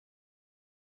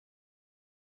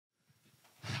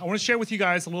I want to share with you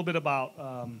guys a little bit about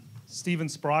Stephen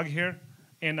Sprague here.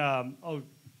 And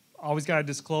always got to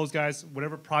disclose, guys,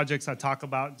 whatever projects I talk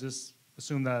about, just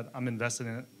assume that I'm invested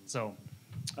in it. So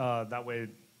that way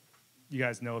you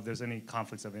guys know if there's any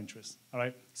conflicts of interest. All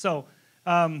right? So,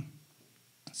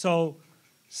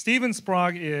 Stephen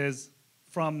Sprague is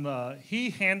from,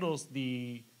 he handles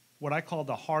what I call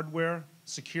the hardware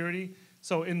security.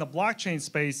 So in the blockchain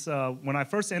space, when I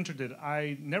first entered it,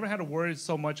 I never had to worry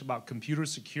so much about computer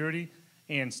security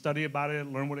and study about it,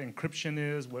 learn what encryption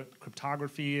is, what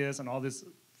cryptography is, and all this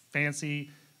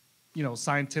fancy,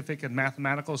 scientific and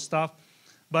mathematical stuff.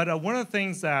 But one of the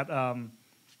things that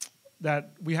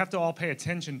that we have to all pay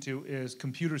attention to is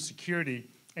computer security.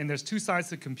 And there's two sides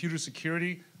to computer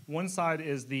security. One side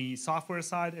is the software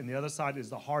side, and the other side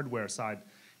is the hardware side.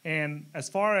 And as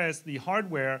far as the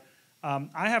hardware,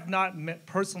 I have not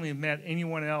personally met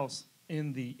anyone else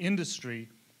in the industry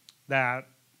that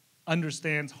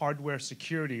understands hardware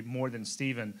security more than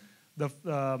Stephen.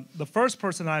 The first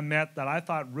person I met that I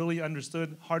thought really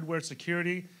understood hardware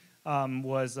security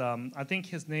was, I think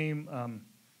his name,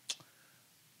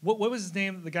 what was his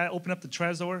name? The guy that opened up the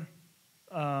Trezor?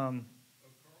 Carl?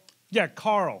 Yeah,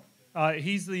 Carl.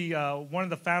 He's one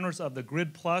of the founders of the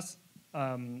Grid Plus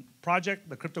project,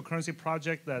 the cryptocurrency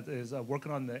project that is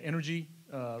working on the energy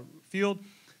field.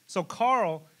 So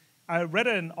Carl, I read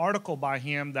an article by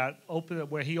him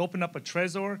where he opened up a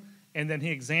Trezor, and then he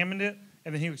examined it,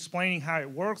 and then he was explaining how it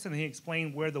works, and he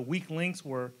explained where the weak links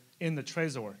were in the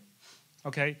Trezor.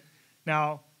 Okay?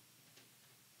 Now,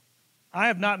 I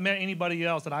have not met anybody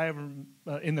else that I ever,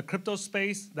 in the crypto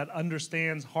space, that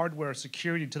understands hardware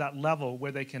security to that level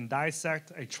where they can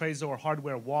dissect a Trezor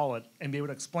hardware wallet and be able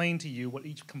to explain to you what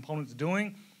each component is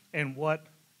doing and where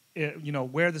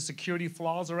the security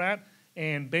flaws are at.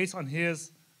 And based on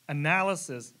his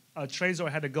analysis, Trezor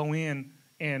had to go in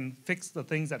and fix the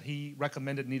things that he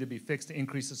recommended need to be fixed to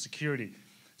increase the security.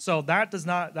 So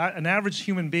an average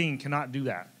human being cannot do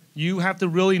that. You have to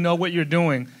really know what you're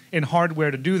doing in hardware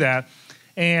to do that.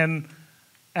 And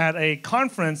at a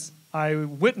conference, I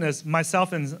witnessed,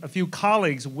 myself and a few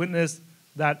colleagues witnessed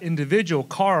that individual,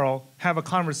 Carl, have a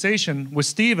conversation with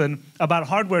Stephen about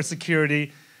hardware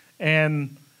security.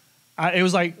 And it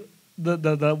was like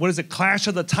Clash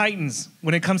of the Titans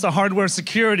when it comes to hardware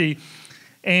security.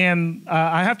 And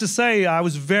I have to say, I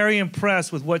was very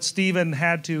impressed with what Stephen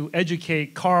had to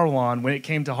educate Carl on when it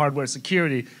came to hardware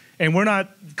security. And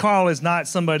Carl is not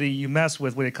somebody you mess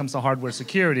with when it comes to hardware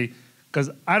security, because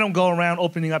I don't go around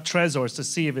opening up Trezors to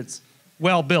see if it's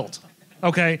well built,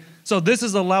 okay? So this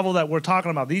is the level that we're talking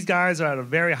about. These guys are at a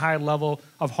very high level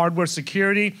of hardware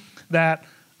security that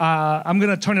I'm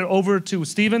gonna turn it over to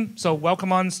Stephen. So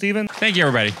welcome on, Stephen. Thank you,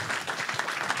 everybody.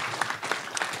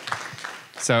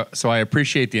 So I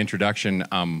appreciate the introduction.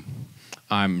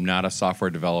 I'm not a software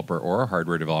developer or a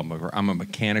hardware developer. I'm a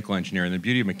mechanical engineer, and the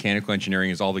beauty of mechanical engineering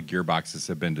is all the gearboxes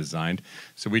have been designed.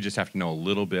 So we just have to know a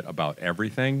little bit about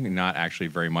everything, not actually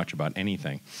very much about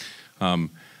anything.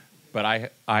 But I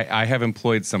have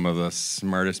employed some of the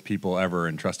smartest people ever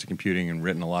in trusted computing and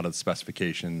written a lot of the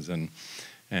specifications.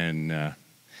 And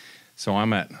so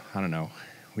I'm at, I don't know,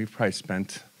 we've probably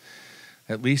spent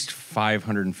at least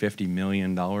 $550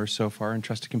 million so far in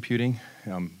trusted computing,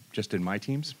 just in my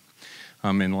teams.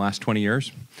 In the last 20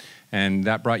 years. And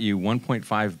that brought you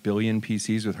 1.5 billion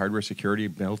PCs with hardware security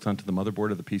built onto the motherboard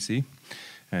of the PC.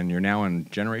 And you're now in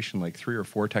generation like 3 or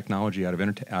 4 technology out of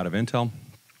Intel,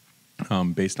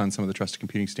 based on some of the trusted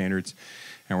computing standards.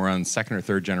 And we're on 2nd or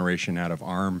 3rd generation out of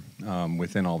ARM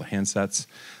within all the handsets.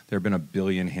 There have been 1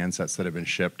 billion handsets that have been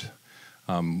shipped,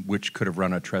 which could have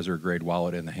run a Trezor-grade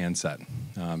wallet in the handset.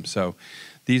 So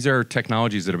these are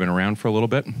technologies that have been around for a little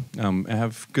bit,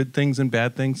 have good things and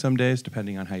bad things some days,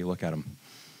 depending on how you look at them.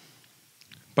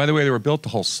 By the way, they were built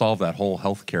to solve that whole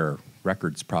healthcare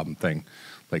records problem thing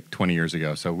like 20 years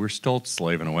ago, so we're still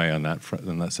slaving away on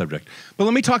that subject. But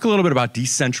let me talk a little bit about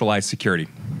decentralized security.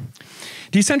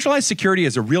 Decentralized security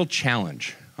is a real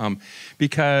challenge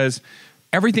because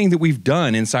everything that we've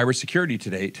done in cybersecurity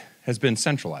to date has been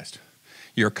centralized.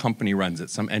 Your company runs it,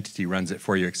 some entity runs it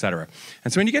for you, et cetera.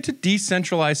 And so when you get to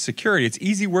decentralized security, it's an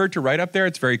easy word to write up there.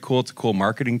 It's very cool. It's a cool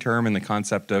marketing term in the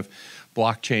concept of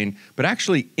blockchain. But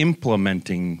actually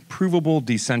implementing provable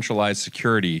decentralized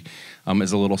security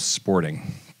is a little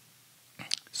sporting.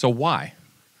 So why?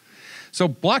 So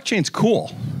blockchain's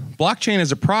cool. Blockchain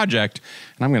is a project,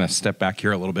 and I'm going to step back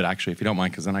here a little bit, actually, if you don't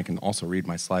mind, because then I can also read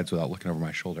my slides without looking over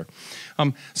my shoulder.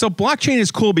 So blockchain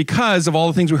is cool because of all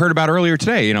the things we heard about earlier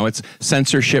today. It's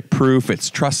censorship-proof,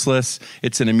 it's trustless,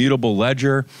 it's an immutable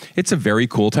ledger. It's a very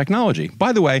cool technology.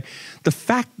 By the way, the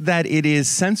fact that it is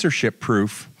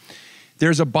censorship-proof,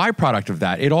 there's a byproduct of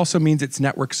that. It also means it's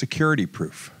network security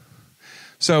proof.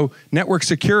 So network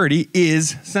security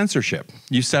is censorship.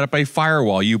 You set up a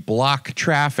firewall, you block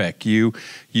traffic, you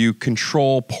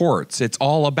control ports. It's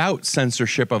all about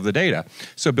censorship of the data.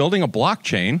 So building a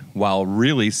blockchain, while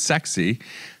really sexy,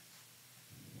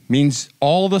 means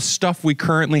all the stuff we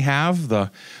currently have,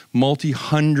 the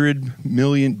multi-hundred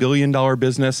billion-dollar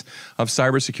business of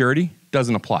cybersecurity,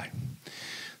 doesn't apply.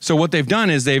 So what they've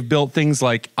done is they've built things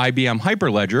like IBM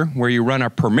Hyperledger, where you run a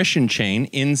permission chain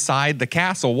inside the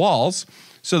castle walls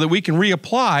so that we can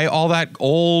reapply all that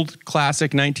old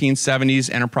classic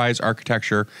 1970s enterprise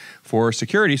architecture for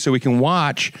security, so we can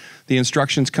watch the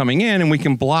instructions coming in and we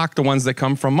can block the ones that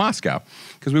come from Moscow.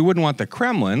 Because we wouldn't want the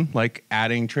Kremlin like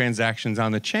adding transactions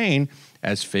on the chain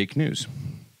as fake news.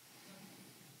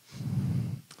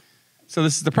 So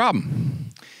this is the problem.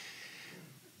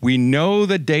 We know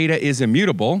the data is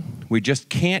immutable. We just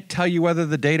can't tell you whether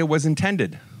the data was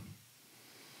intended.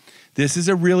 This is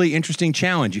a really interesting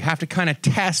challenge. You have to kind of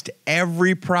test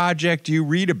every project you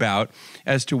read about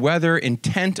as to whether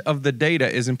intent of the data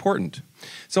is important.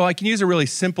 So I can use a really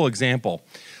simple example.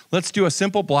 Let's do a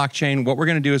simple blockchain. What we're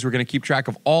going to do is we're going to keep track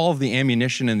of all of the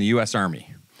ammunition in the US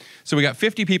Army. So we got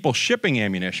 50 people shipping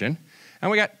ammunition,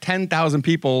 and we got 10,000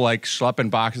 people like schlepping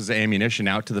boxes of ammunition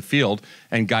out to the field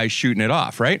and guys shooting it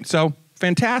off, right? So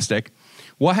fantastic.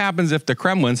 What happens if the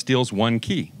Kremlin steals one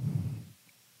key?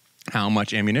 How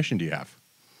much ammunition do you have?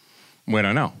 We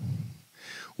don't know.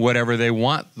 Whatever they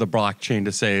want the blockchain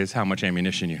to say is how much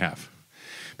ammunition you have.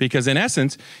 Because in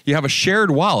essence, you have a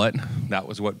shared wallet. That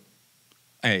was what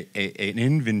an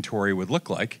inventory would look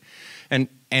like. And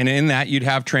in that, you'd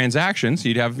have transactions.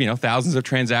 You'd have thousands of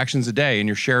transactions a day in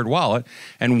your shared wallet.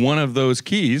 And one of those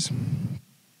keys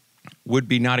would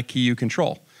be not a key you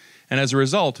control. And as a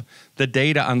result, the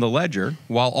data on the ledger,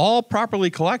 while all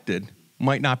properly collected,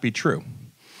 might not be true.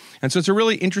 And so it's a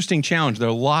really interesting challenge. There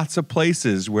are lots of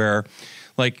places where,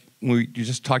 like you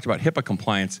just talked about HIPAA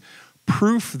compliance,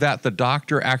 proof that the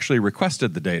doctor actually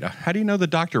requested the data. How do you know the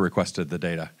doctor requested the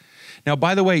data? Now,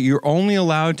 by the way, you're only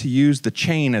allowed to use the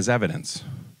chain as evidence.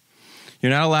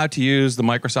 You're not allowed to use the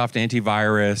Microsoft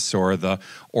antivirus or the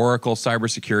Oracle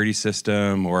cybersecurity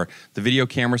system or the video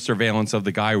camera surveillance of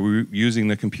the guy using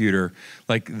the computer.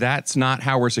 Like, that's not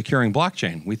how we're securing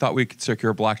blockchain. We thought we could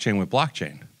secure blockchain with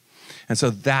blockchain. And so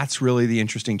that's really the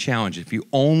interesting challenge. If you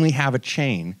only have a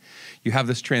chain, you have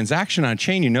this transaction on a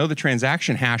chain, you know the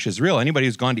transaction hash is real. Anybody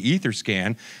who's gone to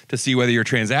Etherscan to see whether your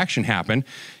transaction happened,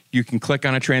 you can click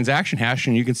on a transaction hash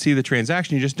and you can see the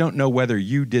transaction. You just don't know whether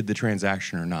you did the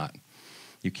transaction or not.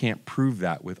 You can't prove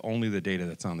that with only the data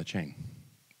that's on the chain.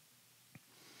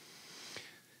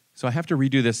 So I have to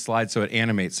redo this slide so it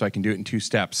animates so I can do it in 2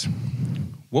 steps.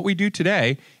 What we do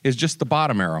today is just the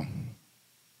bottom arrow.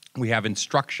 We have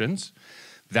instructions.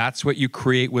 That's what you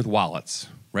create with wallets,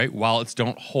 right? Wallets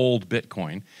don't hold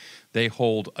Bitcoin. They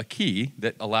hold a key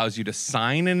that allows you to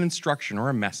sign an instruction or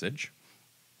a message,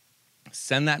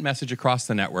 send that message across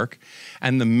the network,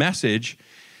 and the message,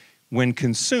 when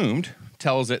consumed,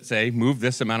 tells it, say, move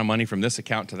this amount of money from this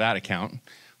account to that account,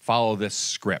 follow this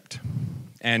script.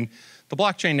 And the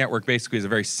blockchain network basically is a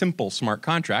very simple smart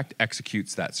contract,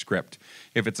 executes that script.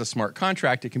 If it's a smart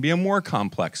contract, it can be a more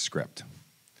complex script.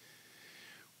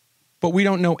 But we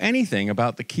don't know anything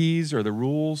about the keys or the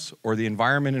rules or the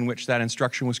environment in which that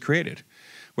instruction was created.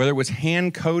 Whether it was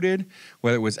hand-coded,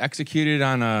 whether it was executed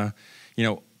on a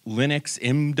Linux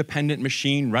independent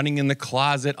machine running in the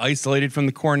closet, isolated from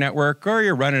the core network, or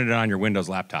you're running it on your Windows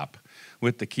laptop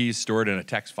with the keys stored in a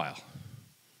text file.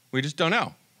 We just don't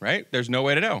know, right? There's no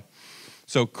way to know.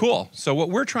 So cool. So what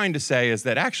we're trying to say is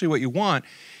that actually what you want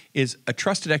is a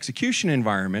trusted execution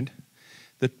environment.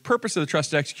 The purpose of the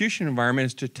trusted execution environment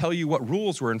is to tell you what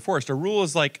rules were enforced. A rule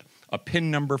is like a PIN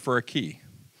number for a key.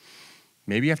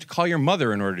 Maybe you have to call your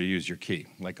mother in order to use your key,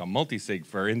 like a multi-sig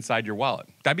for inside your wallet.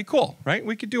 That'd be cool, right?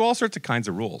 We could do all sorts of kinds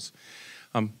of rules.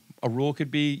 A rule could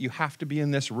be you have to be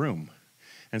in this room,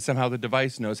 and somehow the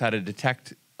device knows how to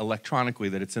detect electronically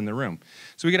that it's in the room.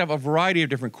 So we could have a variety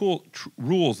of different cool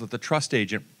rules that the trust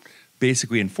agent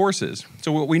basically enforces.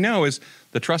 So what we know is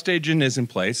the trust agent is in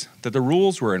place, that the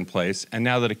rules were in place, and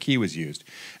now that a key was used.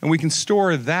 And we can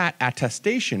store that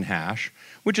attestation hash,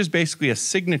 which is basically a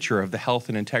signature of the health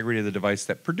and integrity of the device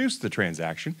that produced the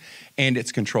transaction and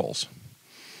its controls,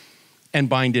 and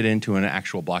bind it into an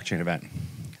actual blockchain event.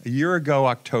 A year ago,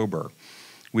 October,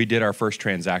 we did our first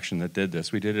transaction that did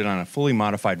this. We did it on a fully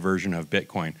modified version of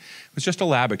Bitcoin. It was just a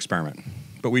lab experiment,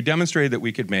 but we demonstrated that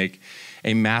we could make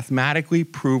a mathematically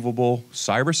provable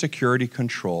cybersecurity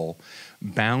control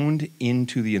bound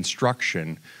into the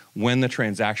instruction when the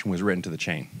transaction was written to the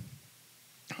chain.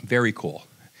 Very cool.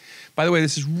 By the way,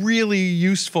 this is really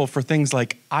useful for things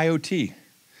like IoT.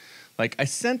 Like, I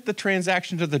sent the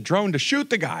transaction to the drone to shoot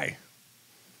the guy.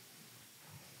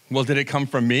 Well, did it come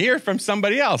from me or from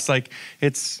somebody else? Like,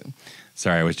 it's,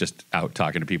 sorry, I was just out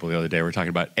talking to people the other day. We were talking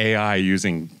about AI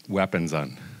using weapons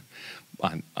on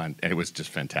and it was just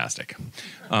fantastic.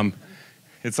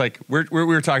 It's like, we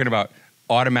were talking about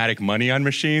automatic money on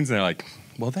machines, and they're like,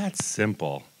 well, that's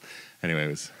simple. Anyway,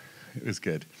 it was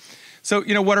good. So,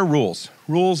 what are rules?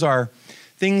 Rules are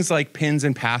things like pins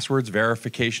and passwords,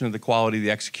 verification of the quality of the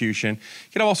execution.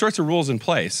 You can have all sorts of rules in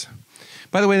place.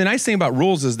 By the way, the nice thing about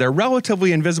rules is they're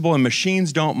relatively invisible and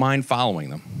machines don't mind following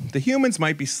them. The humans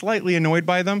might be slightly annoyed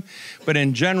by them, but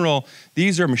in general,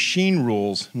 these are machine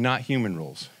rules, not human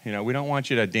rules. We don't want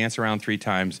you to dance around 3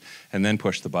 times and then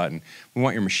push the button. We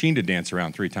want your machine to dance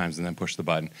around 3 times and then push the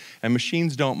button. And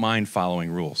machines don't mind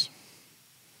following rules.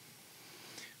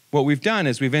 What we've done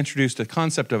is we've introduced a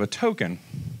concept of a token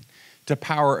to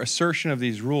power assertion of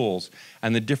these rules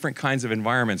and the different kinds of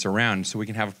environments around, so we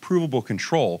can have provable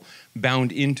control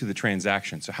bound into the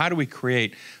transaction. So how do we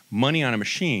create money on a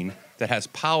machine that has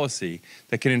policy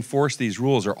that can enforce these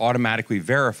rules are automatically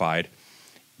verified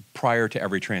prior to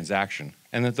every transaction,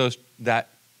 and that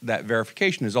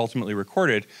verification is ultimately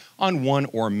recorded on one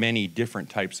or many different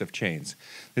types of chains?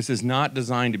 This is not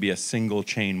designed to be a single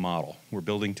chain model. We're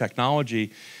building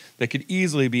technology that could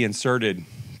easily be inserted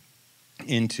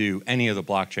into any of the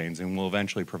blockchains, and we'll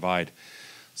eventually provide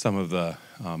some of the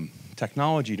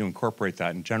technology to incorporate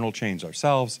that in general chains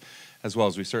ourselves, as well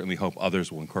as we certainly hope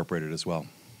others will incorporate it as well.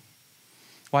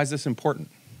 Why is this important?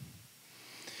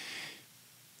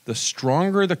 The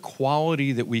stronger the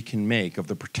quality that we can make of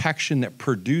the protection that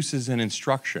produces an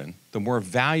instruction, the more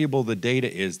valuable the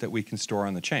data is that we can store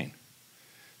on the chain.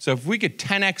 So if we could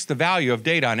 10x the value of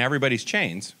data on everybody's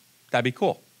chains, that'd be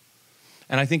cool.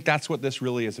 And I think that's what this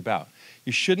really is about.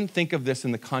 You shouldn't think of this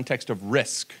in the context of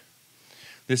risk.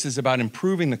 This is about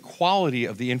improving the quality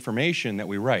of the information that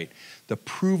we write, the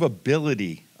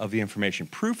provability of the information.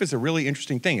 Proof is a really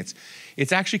interesting thing.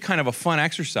 It's actually kind of a fun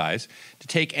exercise to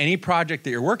take any project that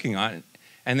you're working on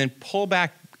and then pull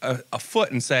back a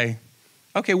foot and say,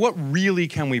 okay, what really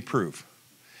can we prove?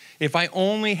 If I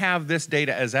only have this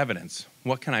data as evidence,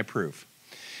 what can I prove?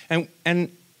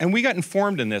 And we got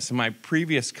informed in this in my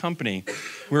previous company.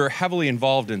 We were heavily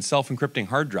involved in self-encrypting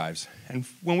hard drives. And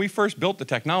when we first built the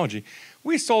technology,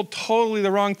 we sold totally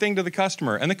the wrong thing to the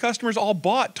customer. And the customers all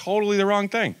bought totally the wrong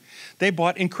thing. They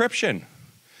bought encryption.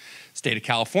 State of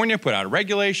California put out a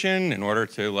regulation in order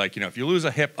to, if you lose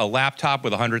a laptop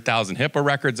with 100,000 HIPAA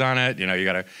records on it, you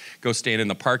got to go stand in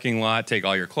the parking lot, take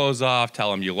all your clothes off, tell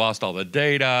them you lost all the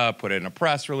data, put it in a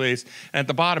press release. And at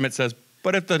the bottom it says,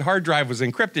 but if the hard drive was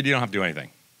encrypted, you don't have to do anything.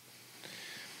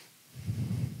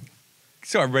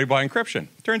 So everybody bought encryption.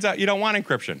 Turns out you don't want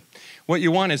encryption. What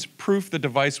you want is proof the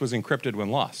device was encrypted when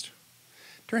lost.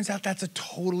 Turns out that's a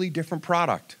totally different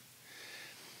product.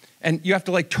 And you have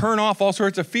to turn off all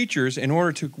sorts of features in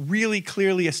order to really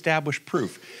clearly establish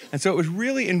proof. And so it was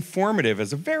really informative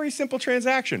as a very simple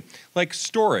transaction. Like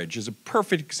storage is a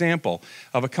perfect example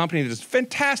of a company that does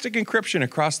fantastic encryption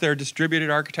across their distributed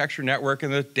architecture network,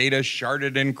 and the data is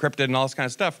sharded and encrypted and all this kind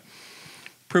of stuff.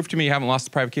 Prove to me you haven't lost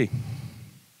the private key.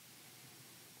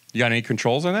 You got any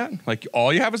controls on that?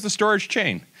 All you have is the storage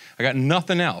chain. I got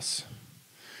nothing else.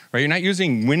 Right? You're not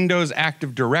using Windows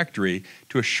Active Directory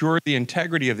to assure the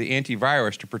integrity of the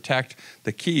antivirus to protect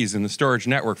the keys in the storage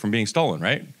network from being stolen,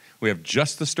 right? We have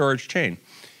just the storage chain.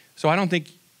 So I don't think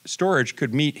storage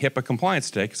could meet HIPAA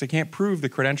compliance today because they can't prove the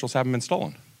credentials haven't been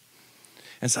stolen.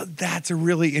 And so that's a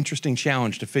really interesting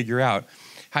challenge to figure out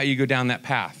how you go down that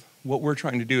path. What we're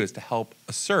trying to do is to help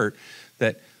assert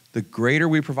that the greater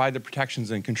we provide the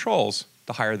protections and controls,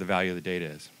 the higher the value of the data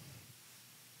is.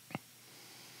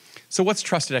 So what's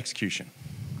trusted execution?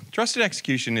 Trusted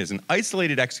execution is an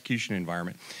isolated execution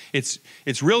environment. Its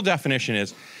real definition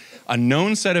is a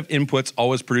known set of inputs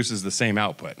always produces the same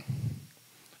output.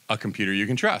 A computer you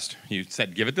can trust. You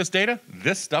said, give it this data,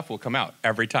 this stuff will come out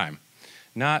every time.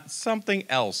 Not something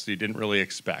else you didn't really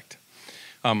expect.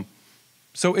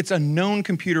 So it's a known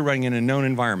computer running in a known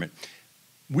environment.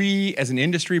 We, as an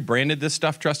industry, branded this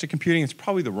stuff trusted computing. It's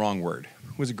probably the wrong word.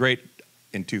 It was great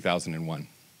in 2001.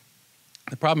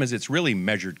 The problem is it's really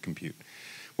measured compute.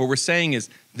 What we're saying is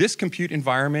this compute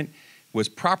environment was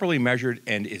properly measured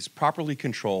and is properly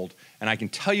controlled, and I can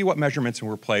tell you what measurements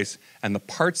were placed, and the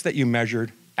parts that you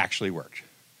measured actually worked.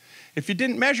 If you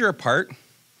didn't measure a part,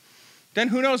 then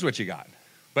who knows what you got?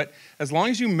 But as long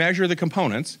as you measure the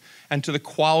components and to the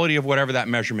quality of whatever that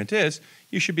measurement is,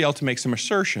 you should be able to make some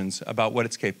assertions about what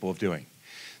it's capable of doing.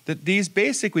 that these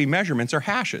basically measurements are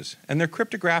hashes, and they're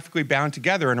cryptographically bound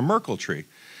together in a Merkle tree.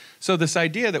 So this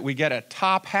idea that we get a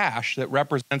top hash that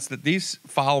represents that these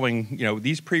following,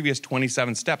 these previous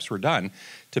 27 steps were done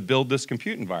to build this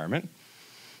compute environment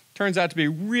turns out to be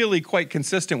really quite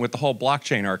consistent with the whole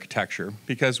blockchain architecture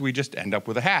because we just end up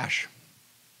with a hash.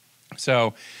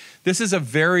 So this is a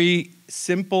very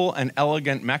simple and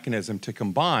elegant mechanism to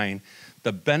combine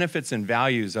the benefits and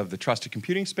values of the trusted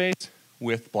computing space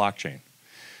with blockchain.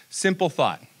 Simple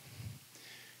thought.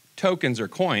 Tokens or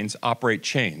coins operate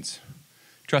chains.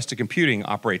 Trusted computing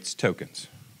operates tokens.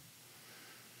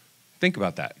 Think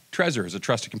about that. Trezor is a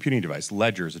trusted computing device.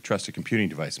 Ledger is a trusted computing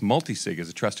device. Multisig is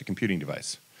a trusted computing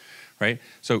device, right?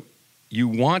 So you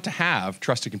want to have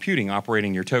trusted computing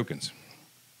operating your tokens.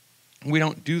 We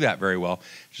don't do that very well,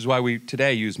 which is why we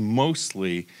today use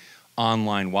mostly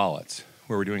online wallets,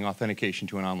 where we're doing authentication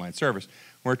to an online service.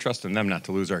 We're trusting them not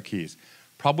to lose our keys.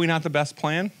 Probably not the best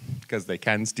plan, because they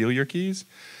can steal your keys,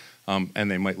 and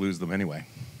they might lose them anyway.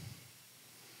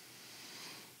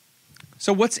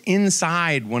 So what's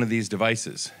inside one of these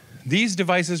devices? These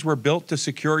devices were built to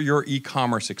secure your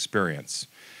e-commerce experience.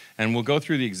 And we'll go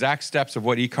through the exact steps of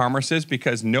what e-commerce is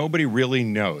because nobody really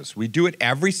knows. We do it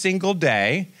every single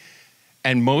day,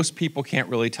 and most people can't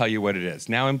really tell you what it is.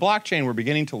 Now in blockchain, we're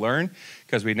beginning to learn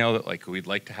because we know that we'd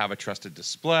like to have a trusted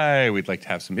display, we'd like to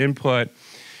have some input,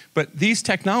 but these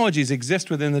technologies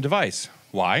exist within the device.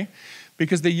 Why?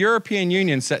 Because the European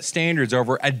Union set standards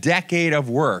over a decade of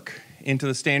work into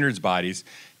the standards bodies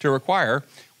to require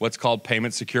what's called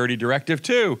Payment Security Directive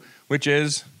 2, which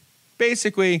is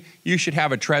basically you should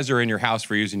have a Trezor in your house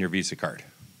for using your Visa card.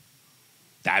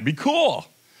 That'd be cool.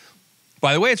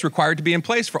 By the way, it's required to be in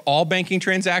place for all banking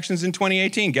transactions in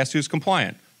 2018. Guess who's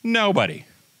compliant? Nobody.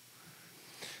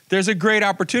 There's a great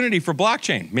opportunity for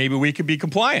blockchain. Maybe we could be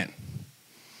compliant.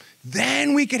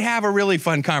 Then we could have a really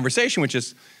fun conversation, which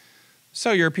is,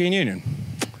 so European Union,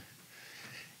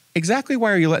 exactly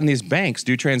why are you letting these banks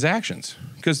do transactions?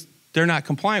 Because they're not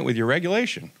compliant with your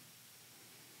regulation.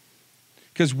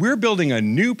 Because we're building a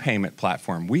new payment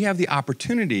platform. We have the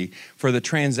opportunity for the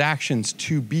transactions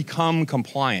to become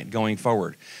compliant going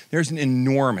forward. There's an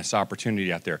enormous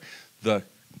opportunity out there. The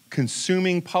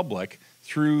consuming public,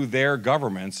 through their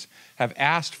governments, have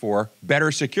asked for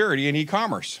better security in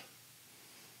e-commerce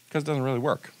because it doesn't really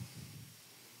work.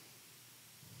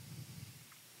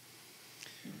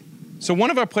 So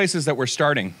one of our places that we're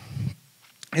starting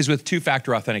is with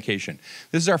two-factor authentication.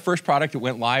 This is our first product that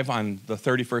went live on the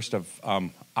 31st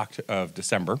of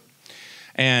December.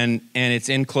 And it's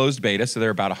in closed beta, so there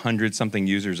are about 100-something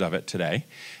users of it today.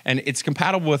 And it's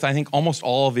compatible with, I think, almost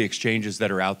all of the exchanges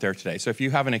that are out there today. So if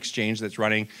you have an exchange that's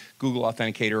running Google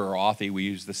Authenticator or Authy, we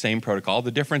use the same protocol.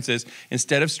 The difference is,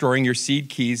 instead of storing your seed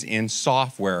keys in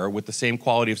software with the same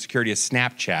quality of security as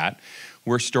Snapchat,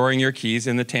 we're storing your keys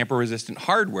in the tamper-resistant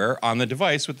hardware on the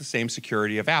device with the same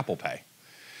security of Apple Pay.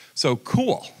 So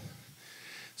cool.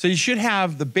 So you should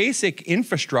have the basic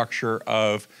infrastructure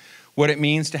of what it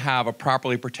means to have a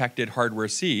properly protected hardware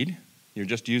seed. You're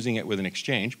just using it with an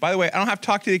exchange. By the way, I don't have to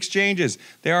talk to the exchanges.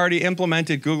 They already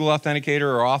implemented Google Authenticator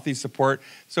or Authy support,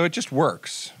 so it just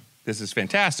works. This is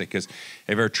fantastic because have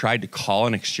you ever tried to call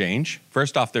an exchange?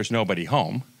 First off, there's nobody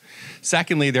home.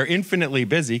 Secondly, they're infinitely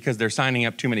busy because they're signing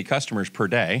up too many customers per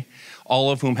day,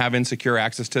 all of whom have insecure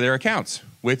access to their accounts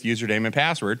with username and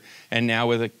password, and now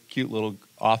with a cute little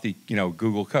Authy,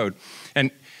 Google code. And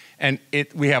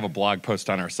we have a blog post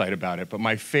on our site about it, but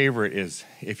my favorite is,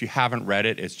 if you haven't read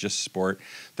it, it's just sport.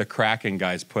 The Kraken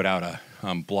guys put out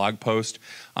a blog post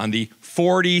on the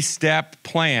 40-step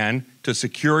plan to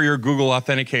secure your Google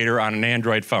Authenticator on an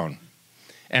Android phone.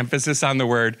 Emphasis on the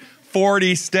word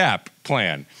 40-step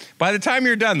plan. By the time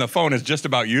you're done, the phone is just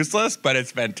about useless, but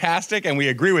it's fantastic, and we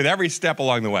agree with every step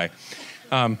along the way.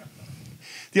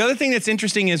 The other thing that's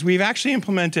interesting is we've actually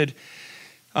implemented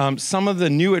some of the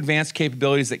new advanced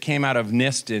capabilities that came out of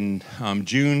NIST in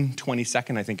June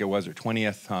 22nd, I think it was, or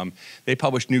 20th. They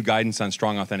published new guidance on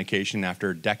strong authentication after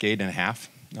a decade and a half.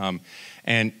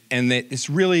 And it's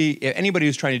really, anybody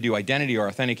who's trying to do identity or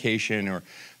authentication or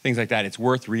things like that, it's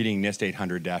worth reading NIST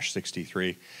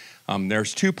 800-63.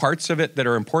 There's two parts of it that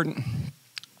are important.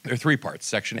 There are three parts,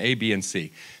 Section A, B, and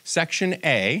C. Section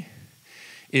A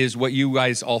is what you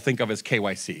guys all think of as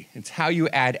KYC. It's how you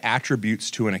add attributes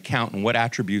to an account and what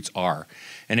attributes are.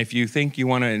 And if you think you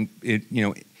want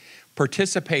to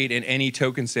participate in any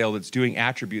token sale that's doing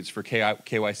attributes for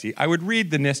KYC, I would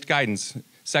read the NIST guidance.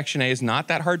 Section A is not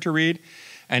that hard to read,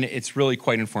 and it's really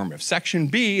quite informative. Section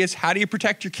B is how do you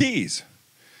protect your keys?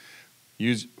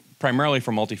 Used primarily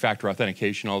for multi-factor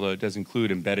authentication, although it does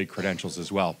include embedded credentials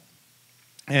as well.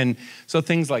 And so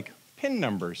things like PIN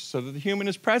numbers so that the human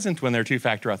is present when their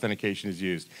two-factor authentication is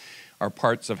used, are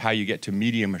parts of how you get to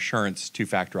medium assurance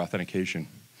two-factor authentication.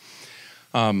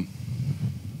 There's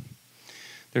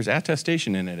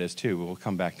attestation in it as too. We'll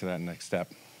come back to that next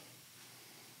step.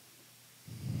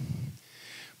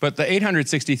 But the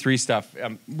 863 stuff,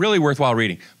 really worthwhile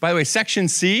reading. By the way, Section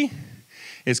C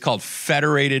is called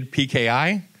Federated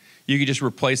PKI. You could just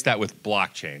replace that with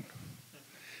blockchain,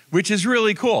 which is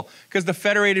really cool, because the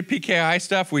Federated PKI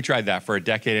stuff, we tried that for a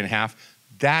decade and a half.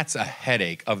 That's a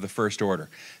headache of the first order.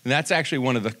 And that's actually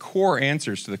one of the core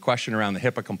answers to the question around the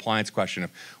HIPAA compliance question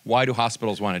of why do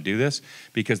hospitals want to do this?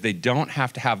 Because they don't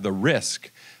have to have the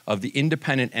risk of the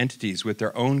independent entities with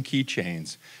their own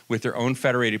keychains, with their own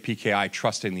federated PKI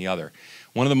trusting the other.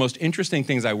 One of the most interesting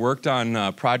things, I worked on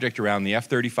a project around the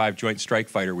F-35 Joint Strike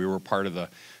Fighter. We were part of the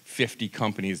 50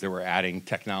 companies that were adding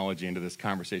technology into this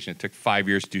conversation. It took 5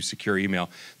 years to do secure email.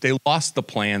 They lost the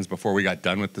plans before we got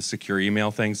done with the secure email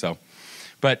thing,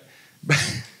 but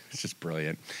it's just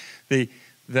brilliant. The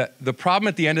problem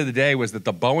at the end of the day was that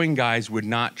the Boeing guys would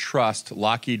not trust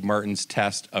Lockheed Martin's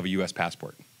test of a US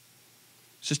passport.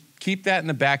 Just keep that in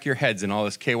the back of your heads and all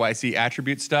this KYC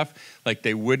attribute stuff. Like,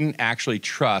 they wouldn't actually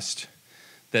trust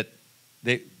that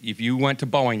if you went to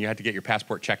Boeing, you had to get your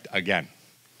passport checked again.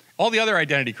 All the other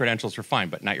identity credentials are fine,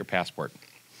 but not your passport.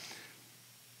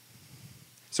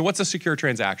 So what's a secure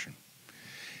transaction?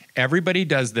 Everybody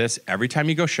does this every time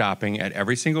you go shopping at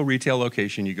every single retail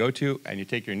location you go to, and you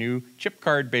take your new chip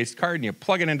card-based card and you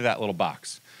plug it into that little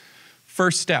box.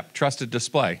 First step, trusted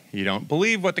display. You don't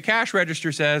believe what the cash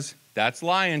register says, that's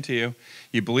lying to you.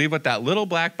 You believe what that little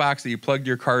black box that you plugged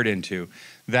your card into,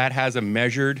 that has a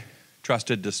measured,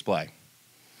 trusted display.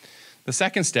 The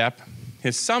second step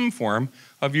is some form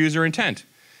of user intent.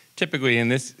 Typically, in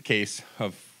this case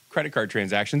of credit card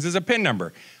transactions, is a PIN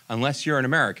number, unless you're an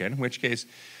American, in which case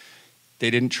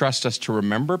they didn't trust us to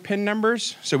remember PIN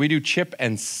numbers, so we do chip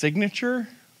and signature.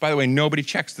 By the way, nobody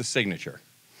checks the signature.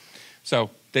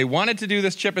 So they wanted to do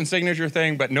this chip and signature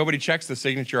thing, but nobody checks the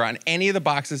signature on any of the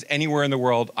boxes anywhere in the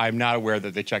world. I'm not aware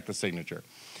that they check the signature.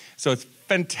 So it's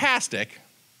fantastic.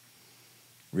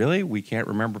 Really? We can't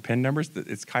remember PIN numbers?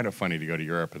 It's kind of funny to go to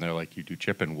Europe and they're like, you do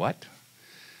chip and what?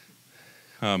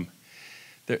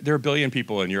 There are a billion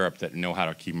people in Europe that know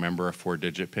how to remember a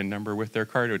 4-digit PIN number with their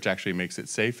card, which actually makes it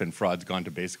safe, and fraud's gone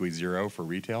to basically zero for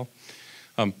retail.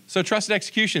 So trusted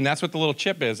execution, that's what the little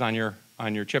chip is on your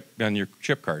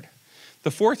chip card.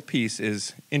 The fourth piece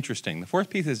is interesting. The fourth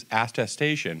piece is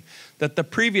attestation that the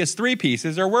previous 3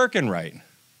 pieces are working right.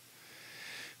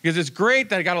 Because it's great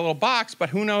that I got a little box, but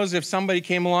who knows if somebody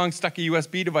came along, stuck a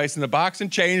USB device in the box,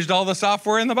 and changed all the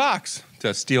software in the box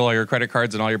to steal all your credit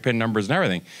cards and all your PIN numbers and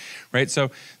everything, right? So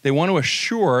they want to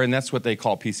assure, and that's what they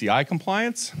call PCI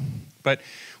compliance, but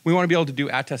we want to be able to do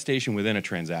attestation within a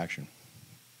transaction.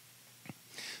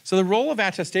 So the role of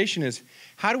attestation is,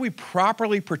 how do we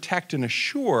properly protect and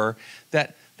assure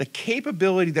that the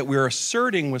capability that we're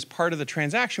asserting was part of the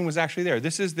transaction was actually there?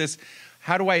 This is this,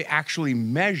 how do I actually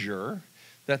measure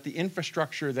that the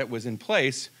infrastructure that was in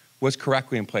place was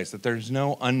correctly in place, that there's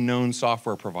no unknown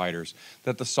software providers,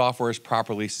 that the software is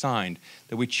properly signed,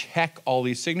 that we check all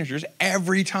these signatures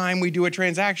every time we do a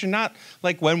transaction, not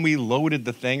like when we loaded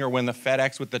the thing or when the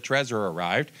FedEx with the Trezor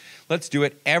arrived. Let's do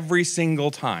it every single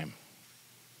time.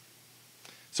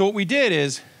 So what we did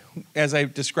is, as I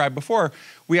described before,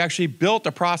 we actually built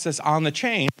a process on the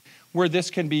chain where this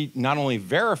can be not only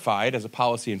verified as a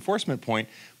policy enforcement point,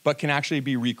 but can actually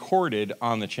be recorded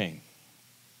on the chain.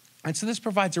 And so this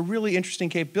provides a really interesting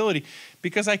capability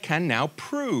because I can now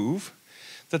prove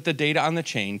that the data on the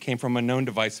chain came from a known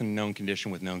device in a known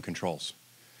condition with known controls.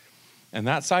 And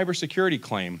that cybersecurity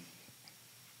claim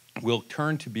will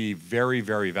turn to be very,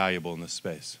 very valuable in this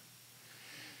space.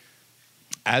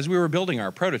 As we were building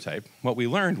our prototype, what we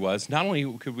learned was not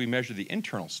only could we measure the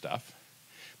internal stuff,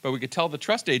 but we could tell the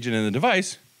trust agent in the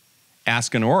device,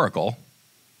 ask an oracle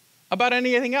about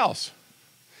anything else.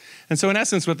 And so in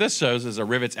essence, what this shows is a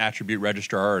Rivetz attribute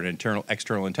registrar or an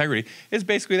external integrity is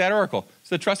basically that oracle.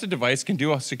 So the trusted device can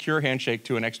do a secure handshake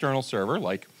to an external server,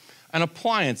 like an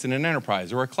appliance in an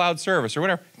enterprise or a cloud service or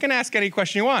whatever. You can ask any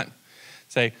question you want.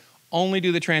 Say, only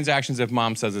do the transactions if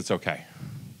mom says it's okay.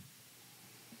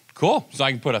 Cool, so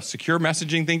I can put a secure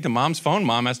messaging thing to mom's phone.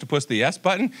 Mom has to push the yes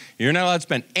button. You're not allowed to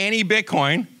spend any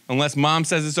Bitcoin unless mom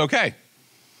says it's okay.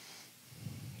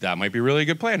 That might be a really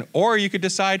good plan. Or you could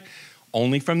decide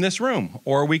only from this room.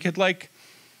 Or we could like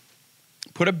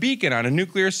put a beacon on a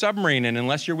nuclear submarine, and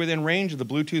unless you're within range of the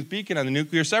Bluetooth beacon on the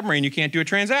nuclear submarine, you can't do a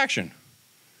transaction.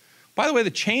 By the way,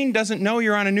 the chain doesn't know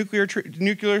you're on a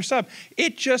nuclear sub.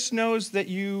 It just knows that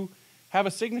you have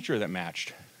a signature that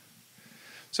matched.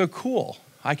 So cool.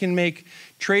 I can make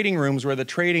trading rooms where the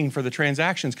trading for the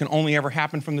transactions can only ever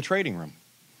happen from the trading room.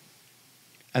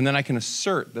 And then I can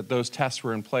assert that those tests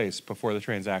were in place before the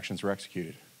transactions were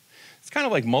executed. It's kind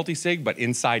of like multi-sig, but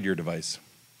inside your device.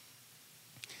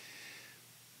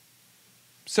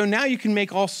 So now you can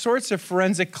make all sorts of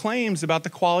forensic claims about the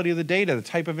quality of the data, the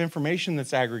type of information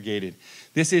that's aggregated.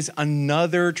 This is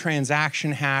another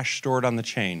transaction hash stored on the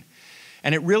chain.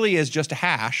 And it really is just a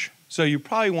hash, so you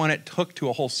probably want it hooked to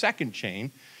a whole second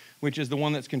chain, which is the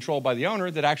one that's controlled by the owner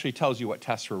that actually tells you what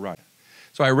tests were run.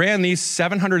 So I ran these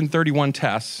 731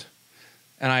 tests,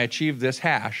 and I achieved this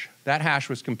hash. That hash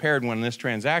was compared when this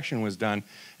transaction was done,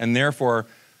 and therefore,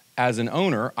 as an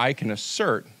owner, I can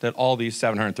assert that all these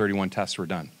 731 tests were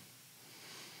done.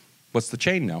 What's the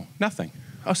chain know? Nothing.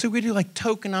 Oh, so we do like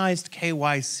tokenized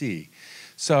KYC.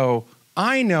 So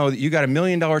I know that you got $1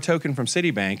 million token from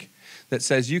Citibank that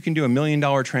says you can do $1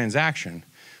 million transaction,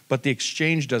 but the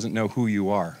exchange doesn't know who you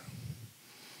are.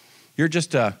 You're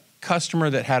just a customer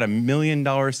that had $1 million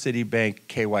Citibank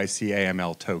KYC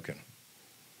AML token.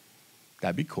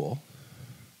 That'd be cool.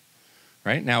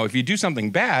 Right? Now, if you do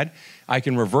something bad, I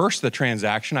can reverse the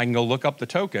transaction. I can go look up the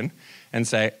token and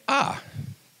say, ah,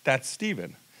 that's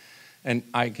Steven. And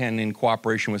I can, in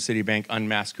cooperation with Citibank,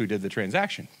 unmask who did the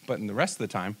transaction. But in the rest of the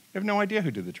time, you have no idea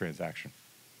who did the transaction.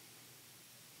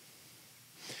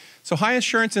 So high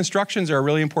assurance instructions are a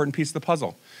really important piece of the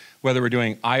puzzle. Whether we're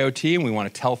doing IoT and we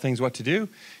want to tell things what to do,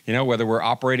 whether we're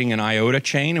operating an IOTA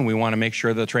chain and we want to make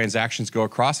sure the transactions go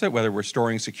across it, whether we're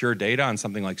storing secure data on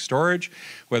something like storage,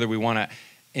 whether we want to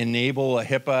enable a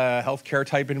HIPAA healthcare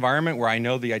type environment where I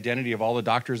know the identity of all the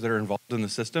doctors that are involved in the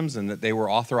systems and that they were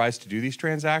authorized to do these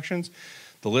transactions,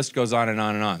 the list goes on and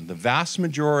on and on. The vast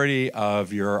majority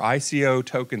of your ICO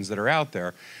tokens that are out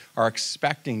there are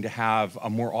expecting to have a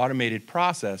more automated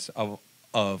process of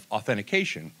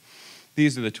authentication.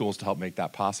 These are the tools to help make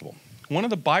that possible. One of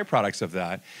the byproducts of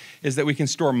that is that we can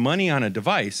store money on a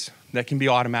device that can be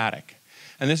automatic.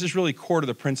 And this is really core to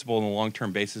the principle on the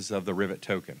long-term basis of the Rivetz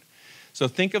token. So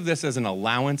think of this as an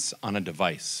allowance on a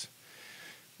device.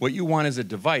 What you want is a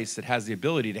device that has the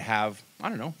ability to have, I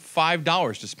don't know,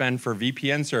 $5 to spend for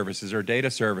VPN services or data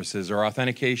services or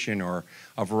authentication or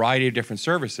a variety of different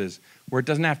services where it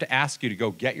doesn't have to ask you to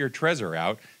go get your Trezor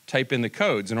out, type in the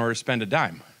codes in order to spend a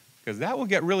dime. Because that will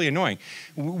get really annoying.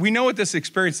 We know what this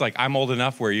experience like. I'm old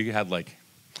enough where you had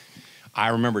I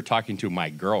remember talking to my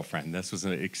girlfriend. This was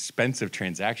an expensive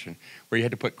transaction where you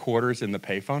had to put quarters in the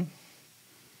payphone.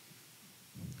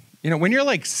 When you're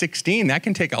like 16, that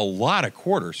can take a lot of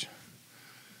quarters.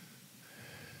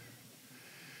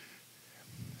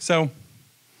 So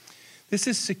this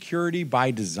is security by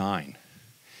design.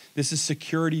 This is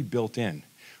security built in.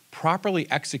 Properly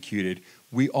executed,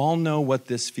 we all know what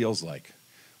this feels like.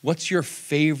 What's your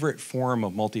favorite form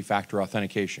of multi-factor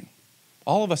authentication?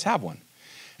 All of us have one.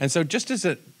 And so just as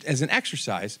an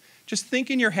exercise, just think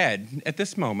in your head at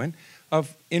this moment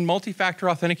of, in multi-factor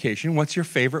authentication, what's your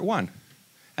favorite one?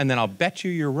 And then I'll bet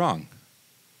you're wrong.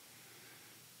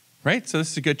 Right? So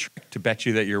this is a good trick to bet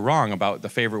you that you're wrong about the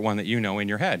favorite one that you know in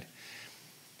your head.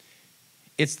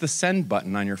 It's the send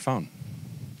button on your phone.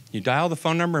 You dial the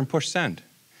phone number and push send.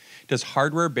 Does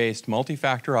hardware-based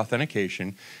multi-factor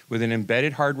authentication with an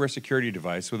embedded hardware security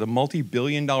device with a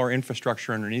multi-billion-dollar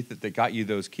infrastructure underneath it that got you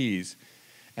those keys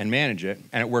and manage it,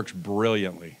 and it works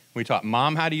brilliantly. We taught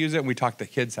mom how to use it, and we taught the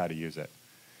kids how to use it.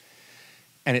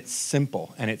 And it's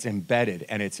simple, and it's embedded,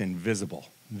 and it's invisible.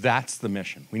 That's the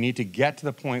mission. We need to get to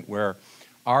the point where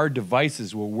our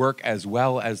devices will work as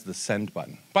well as the send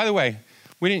button. By the way,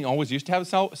 we didn't always used to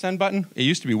have a send button. It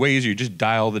used to be way easier. You just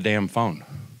dial the damn phone.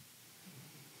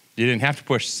 You didn't have to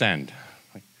push send.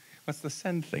 What's the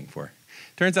send thing for?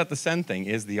 Turns out the send thing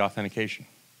is the authentication.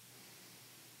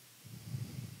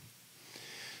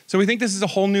 So we think this is a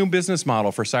whole new business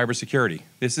model for cybersecurity.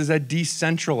 This is a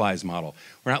decentralized model.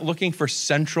 We're not looking for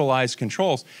centralized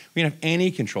controls. We can have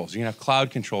any controls. You can have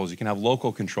cloud controls. You can have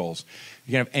local controls.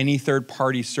 You can have any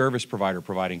third-party service provider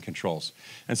providing controls.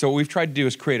 And so what we've tried to do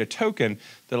is create a token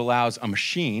that allows a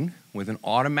machine with an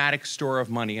automatic store of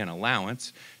money and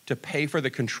allowance to pay for the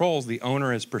controls the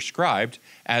owner has prescribed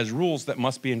as rules that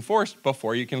must be enforced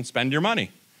before you can spend your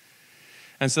money.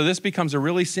 And so this becomes a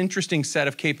really interesting set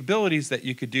of capabilities that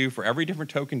you could do for every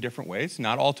different token different ways.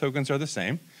 Not all tokens are the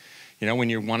same. When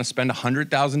you want to spend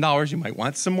 $100,000, you might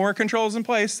want some more controls in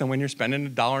place than when you're spending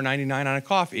 $1.99 on a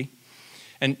coffee.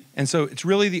 And so it's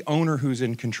really the owner who's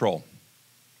in control.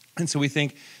 And so we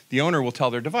think the owner will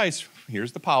tell their device,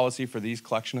 here's the policy for these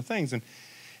collection of things. And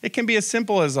it can be as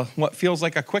simple as what feels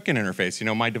like a Quicken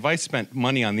interface. My device spent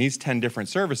money on these 10 different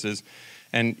services,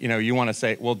 and you want to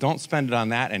say, well, don't spend it on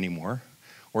that anymore.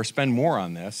 or spend more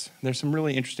on this, there's some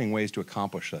really interesting ways to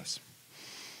accomplish this.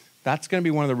 That's going to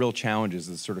be one of the real challenges,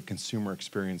 the sort of consumer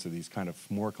experience of these kind of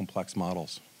more complex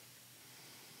models.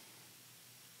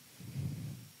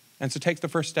 And so take the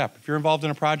first step. If you're involved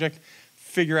in a project,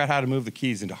 figure out how to move the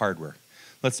keys into hardware.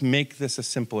 Let's make this a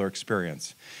simpler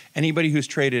experience. Anybody who's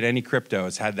traded any crypto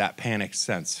has had that panic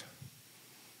sense.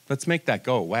 Let's make that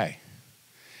go away.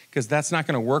 Because that's not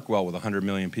going to work well with 100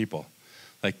 million people.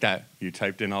 Like that, you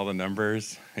typed in all the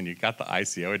numbers and you got the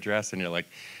ICO address and you're like,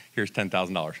 here's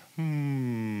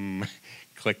 $10,000.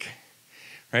 Click,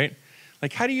 right?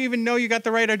 Like, how do you even know you got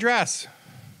the right address?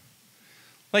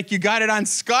 Like, you got it on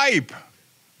Skype.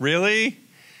 Really?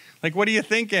 Like, what are you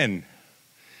thinking?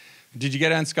 Did you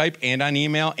get it on Skype and on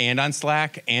email and on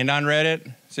Slack and on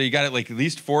Reddit? So you got it like at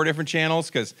least 4 different channels,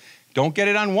 because don't get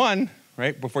it on one,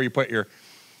 right? Before you put your,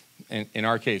 in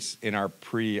our case, in our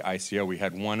pre-ICO, we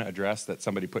had one address that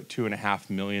somebody put $2.5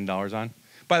 million on.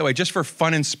 By the way, just for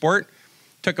fun and sport,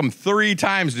 took them 3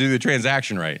 times to do the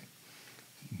transaction right.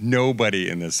 Nobody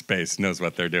in this space knows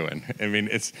what they're doing. I mean,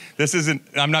 this isn't,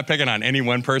 I'm not picking on any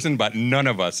one person, but none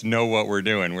of us know what we're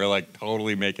doing. We're like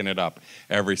totally making it up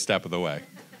every step of the way.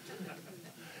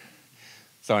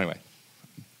 So anyway,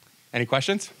 any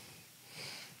questions?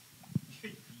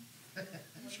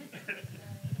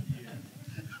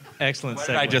 Excellent. What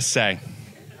did I just say?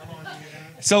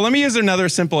 So let me use another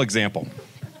simple example.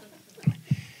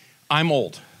 I'm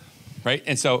old, right?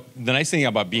 And so the nice thing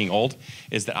about being old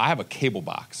is that I have a cable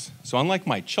box. So unlike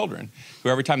my children, who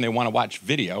every time they want to watch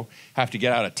video have to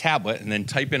get out a tablet and then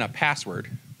type in a password,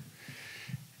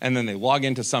 and then they log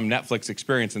into some Netflix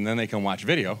experience and then they can watch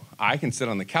video, I can sit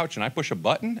on the couch and I push a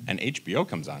button and HBO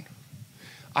comes on.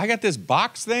 I got this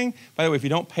box thing. By the way, if you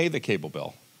don't pay the cable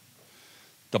bill,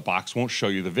 the box won't show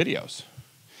you the videos.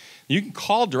 You can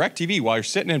call DirecTV while you're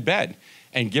sitting in bed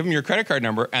and give them your credit card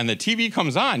number and the TV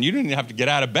comes on. You didn't even have to get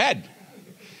out of bed,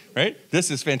 right?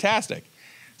 This is fantastic.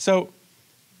 So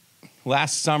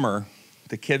last summer,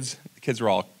 the kids were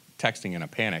all texting in a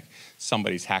panic.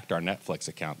 Somebody's hacked our Netflix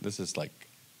account. This is like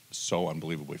so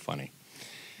unbelievably funny.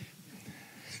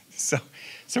 So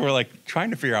we're like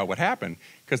trying to figure out what happened,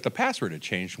 because the password had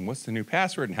changed. And what's the new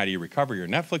password? And how do you recover your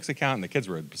Netflix account? And the kids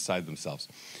were beside themselves.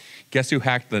 Guess who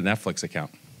hacked the Netflix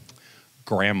account?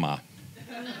 Grandma.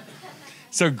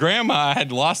 So Grandma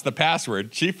had lost the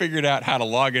password. She figured out how to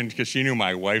log in because she knew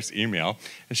my wife's email.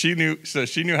 And she knew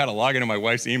how to log into my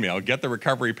wife's email, get the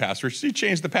recovery password. She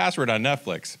changed the password on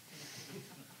Netflix,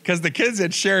 because the kids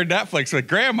had shared Netflix with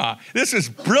Grandma. This was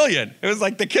brilliant. It was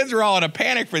like the kids were all in a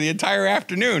panic for the entire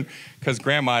afternoon because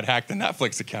Grandma had hacked the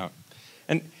Netflix account.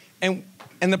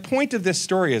 And the point of this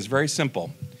story is very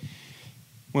simple.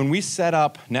 When we set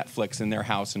up Netflix in their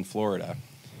house in Florida,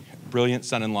 brilliant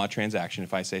son-in-law transaction,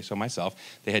 if I say so myself,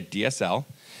 they had DSL,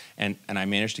 and I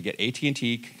managed to get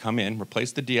AT&T come in,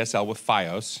 replace the DSL with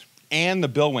Fios, and the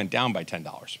bill went down by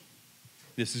 $10.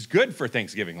 This is good for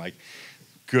Thanksgiving, like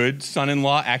good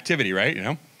son-in-law activity, right? You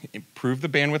know, improve the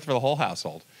bandwidth for the whole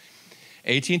household.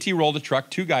 AT&T rolled a truck.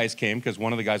 2 guys came because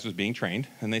one of the guys was being trained,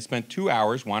 and they spent 2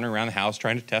 hours wandering around the house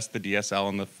trying to test the DSL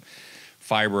and the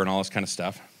fiber and all this kind of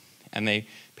stuff. And they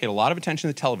paid a lot of attention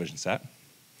to the television set.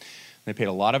 They paid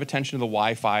a lot of attention to the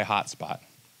Wi-Fi hotspot,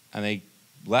 and they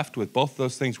left with both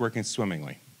those things working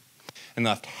swimmingly, and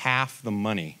left half the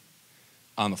money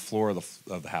on the floor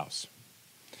of the house,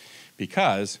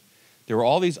 because there were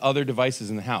all these other devices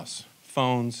in the house: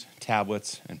 phones,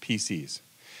 tablets, and PCs.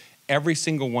 Every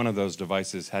single one of those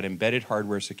devices had embedded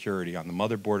hardware security on the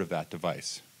motherboard of that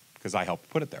device, because I helped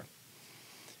put it there.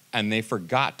 And they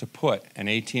forgot to put an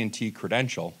AT&T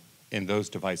credential in those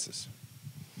devices.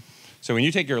 So when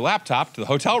you take your laptop to the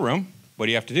hotel room, what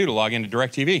do you have to do to log into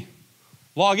DirecTV?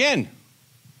 Log in.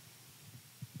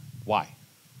 Why?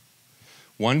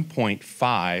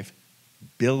 1.5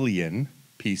 billion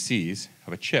PCs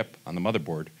have a chip on the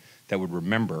motherboard that would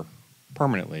remember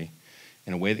permanently,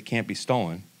 in a way that can't be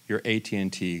stolen, your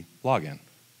AT&T login.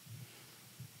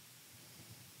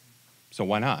 So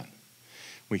why not?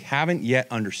 We haven't yet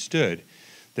understood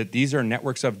that these are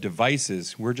networks of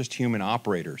devices. We're just human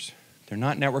operators. They're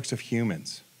not networks of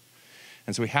humans.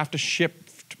 And so we have to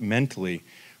shift mentally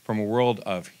from a world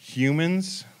of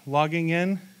humans logging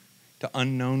in to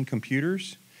unknown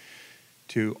computers,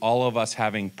 to all of us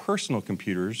having personal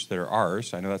computers that are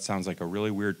ours. I know that sounds like a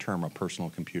really weird term, a personal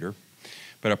computer.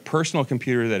 But a personal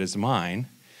computer that is mine,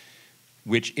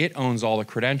 which it owns all the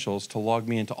credentials to log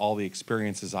me into all the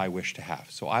experiences I wish to have.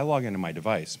 So I log into my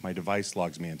device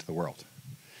logs me into the world.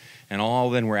 And all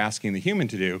then we're asking the human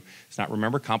to do is not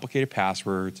remember complicated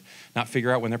passwords, not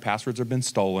figure out when their passwords have been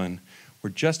stolen. We're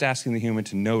just asking the human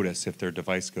to notice if their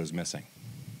device goes missing.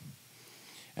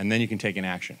 and then you can take an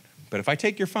action. But if I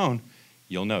take your phone,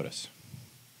 you'll notice.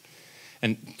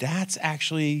 And that's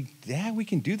actually, yeah, we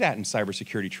can do that in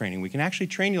cybersecurity training. We can actually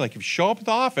train you, like if you show up at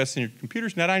the office and your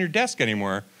computer's not on your desk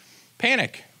anymore,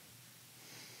 panic.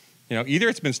 You know, either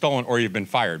it's been stolen or you've been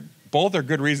fired. Both are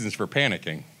good reasons for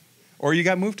panicking. Or you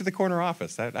got moved to the corner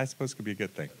office. That, I suppose, could be a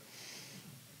good thing.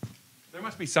 There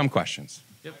must be some questions.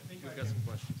 Yep, we've got some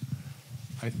questions.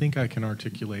 I think I can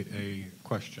articulate a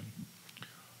question.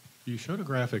 You showed a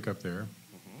graphic up there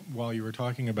while you were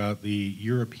talking about the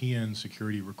European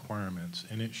security requirements,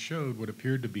 and it showed what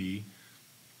appeared to be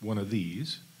one of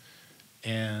these,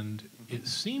 and it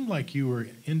seemed like you were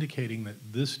indicating that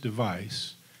this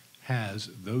device has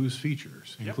those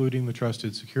features, including the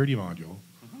trusted security module.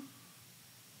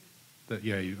 That,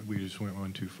 yeah, we just went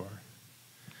one too far.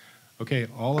 Okay,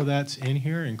 all of that's in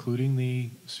here, including the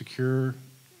secure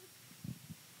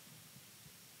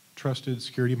trusted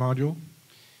security module?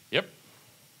 Yep.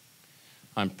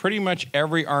 On pretty much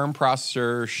every ARM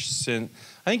processor since,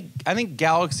 I think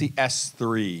Galaxy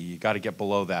S3, you got to get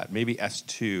below that, maybe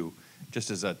S2,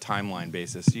 just as a timeline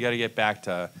basis. You got to get back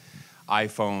to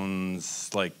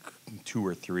iPhones like 2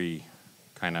 or 3,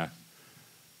 kind of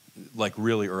like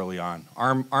really early on.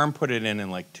 ARM put it in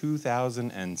like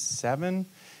 2007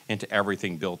 into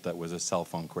everything built that was a cell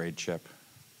phone grade chip.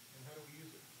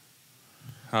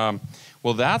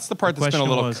 Well, that's the part that's been a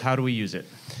little... The question was, how do we use it?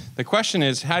 The question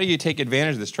is, how do you take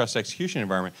advantage of this trust execution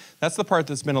environment? That's the part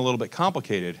that's been a little bit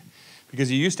complicated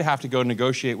because you used to have to go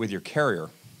negotiate with your carrier.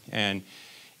 And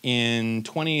in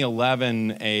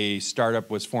 2011, a startup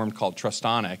was formed called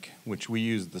Trustonic, which we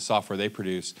use the software they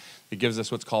produce. It gives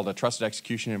us what's called a Trusted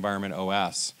Execution Environment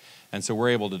OS. And so we're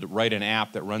able to write an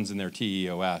app that runs in their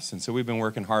TEOS. And so we've been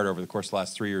working hard over the course of the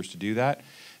last 3 years to do that.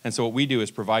 And so what we do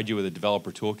is provide you with a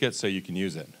developer toolkit so you can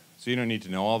use it. So you don't need to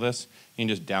know all this. You can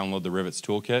just download the Rivetz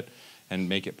toolkit and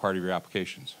make it part of your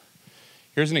applications.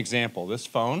 Here's an example. This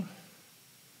phone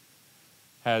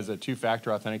has a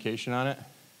 2-factor authentication on it.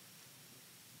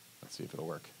 Let's see if it'll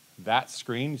work. That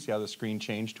screen, you see how the screen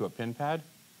changed to a pin pad?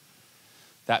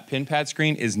 That pin pad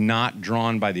screen is not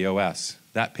drawn by the OS.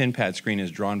 That pin pad screen is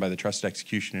drawn by the Trusted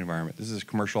Execution Environment. This is a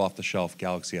commercial off-the-shelf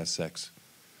Galaxy S6.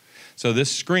 So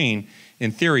this screen,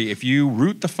 in theory, if you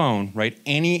root the phone, right,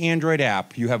 any Android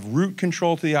app, you have root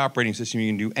control to the operating system, you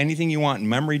can do anything you want,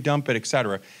 memory dump it,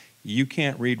 etc. You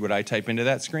can't read what I type into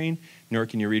that screen, nor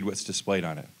can you read what's displayed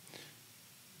on it.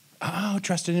 Oh,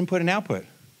 trusted input and output.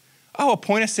 Oh, a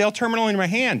point-of-sale terminal in my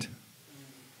hand.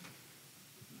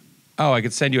 Oh, I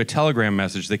could send you a telegram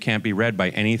message that can't be read by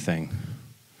anything.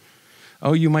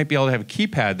 Oh, you might be able to have a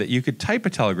keypad that you could type a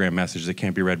telegram message that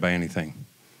can't be read by anything.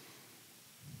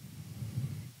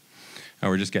 Oh,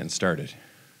 we're just getting started.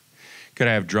 Could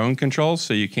I have drone controls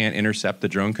so you can't intercept the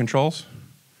drone controls?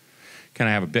 Can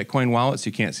I have a Bitcoin wallet so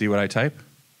you can't see what I type?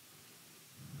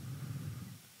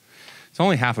 It's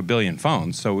only 500 million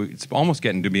phones, so it's almost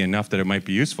getting to be enough that it might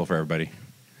be useful for everybody.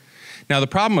 Now, the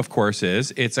problem, of course,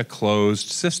 is it's a closed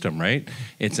system, right?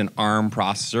 It's an ARM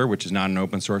processor, which is not an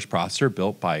open source processor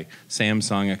built by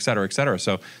Samsung, et cetera, et cetera.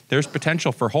 So there's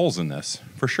potential for holes in this,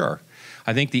 for sure.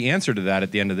 I think the answer to that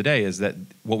at the end of the day is that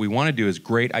what we want to do is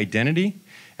great identity,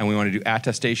 and we want to do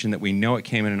attestation that we know it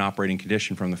came in an operating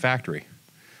condition from the factory.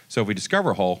 So if we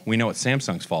discover a hole, we know it's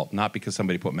Samsung's fault, not because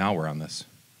somebody put malware on this.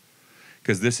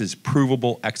 Because this is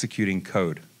provable executing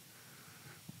code,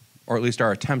 or at least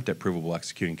our attempt at provable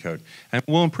executing code. And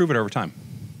we'll improve it over time.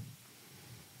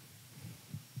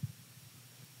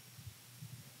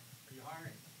 Are you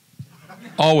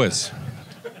hiring? Always.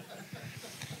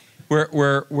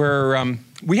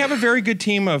 We have a very good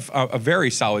team a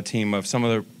very solid team of some of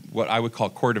the, what I would call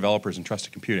core developers in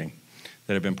trusted computing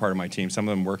that have been part of my team. Some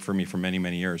of them work for me for many,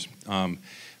 many years.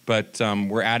 But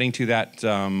we're adding to that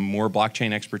more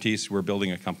blockchain expertise. We're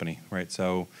building a company, right?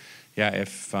 So, yeah,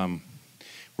 if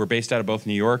we're based out of both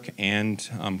New York and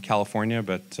California,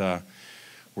 but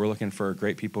we're looking for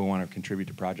great people who want to contribute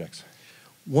to projects.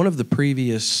 One of the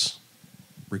previous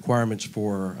requirements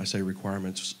for, I say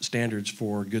requirements, standards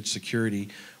for good security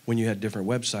when you had different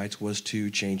websites was to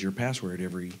change your password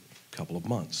every couple of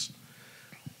months.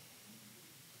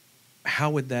 How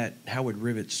would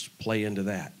Rivetz play into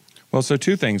that? Well, so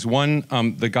 2 things. One,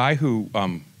 the guy who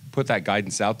put that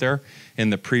guidance out there in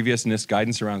the previous NIST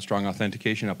guidance around strong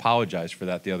authentication apologized for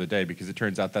that the other day because it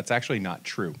turns out that's actually not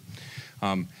true.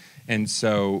 And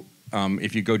so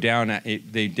if you go down,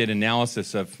 they did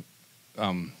analysis of,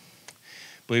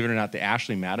 believe it or not, the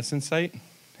Ashley Madison site,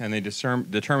 and they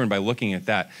determined by looking at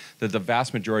that the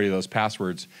vast majority of those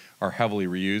passwords are heavily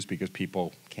reused because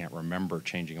people can't remember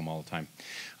changing them all the time.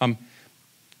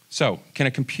 So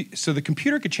the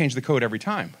computer could change the code every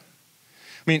time.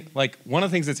 mean, like one of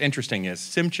the things that's interesting is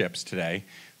SIM chips today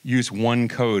use one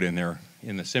code in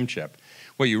the SIM chip.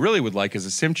 What you really would like is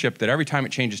a SIM chip that every time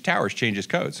it changes towers, changes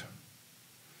codes.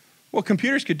 Well,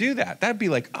 computers could do that. That'd be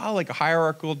like, oh, like a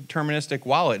hierarchical deterministic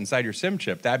wallet inside your SIM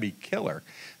chip. That'd be killer.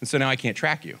 And so now I can't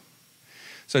track you.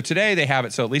 So today they have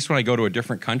it, so at least when I go to a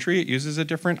different country, it uses a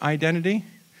different identity.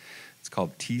 It's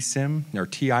called TSIM, or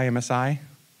TIMSI.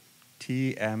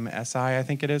 TMSI, I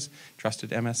think it is,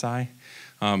 Trusted MSI,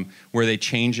 where they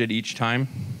change it each time.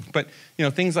 But, you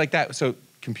know, things like that. So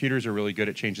computers are really good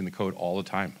at changing the code all the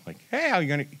time. Like, hey, how are you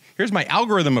gonna, here's my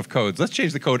algorithm of codes. Let's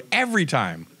change the code every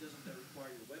time. But doesn't that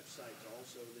require your websites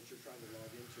also that you're trying to log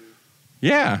into?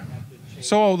 Yeah.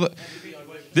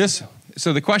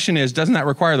 So the question is, doesn't that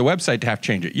require the website to have to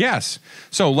change it? Yes.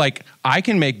 So like I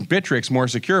can make Bittrex more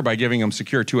secure by giving them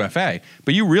secure 2FA,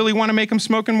 but you really want to make them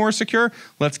smoking more secure?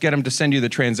 Let's get them to send you the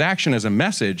transaction as a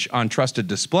message on trusted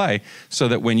display so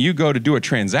that when you go to do a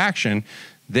transaction,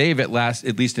 they've at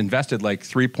least invested like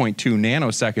 3.2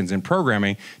 nanoseconds in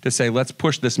programming to say, let's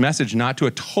push this message not to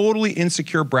a totally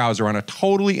insecure browser on a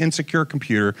totally insecure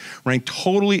computer running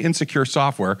totally insecure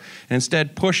software, and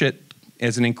instead push it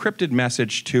as an encrypted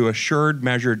message to a assured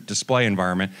measured display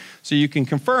environment so you can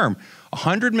confirm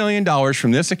 $100 million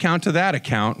from this account to that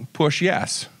account, push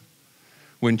yes.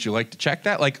 Wouldn't you like to check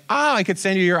that? Like, I could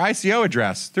send you your ICO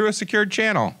address through a secured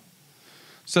channel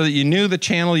so that you knew the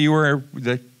channel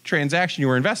the transaction you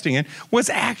were investing in was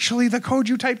actually the code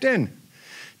you typed in.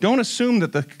 Don't assume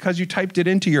that because you typed it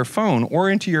into your phone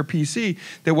or into your PC,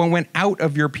 that what went out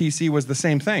of your PC was the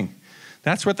same thing.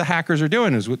 That's what the hackers are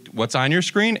doing, is what's on your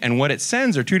screen and what it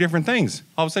sends are two different things.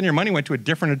 All of a sudden your money went to a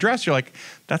different address. You're like,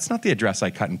 that's not the address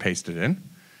I cut and pasted in.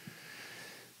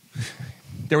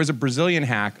 There was a Brazilian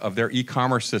hack of their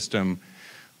e-commerce system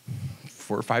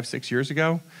 4, 5, 6 years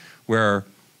ago where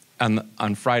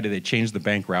on Friday they changed the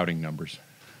bank routing numbers.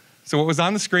 So what was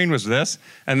on the screen was this,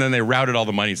 and then they routed all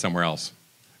the money somewhere else.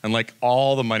 And like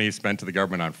all the money spent to the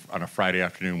government on a Friday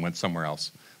afternoon went somewhere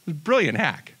else. It was a brilliant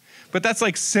hack. But that's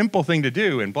like simple thing to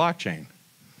do in blockchain.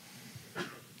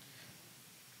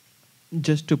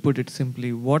 Just to put it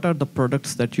simply, what are the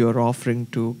products that you're offering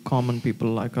to common people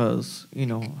like us, you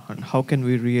know, and how can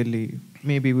we really,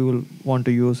 maybe we will want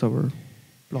to use our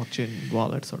blockchain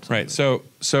wallets or something. Right, so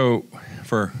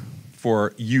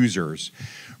for users,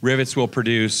 Rivetz will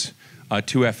produce a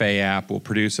 2FA app, we'll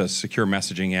produce a secure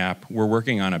messaging app. We're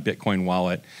working on a Bitcoin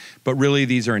wallet. But really,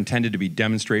 these are intended to be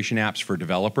demonstration apps for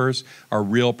developers. Our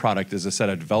real product is a set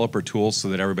of developer tools so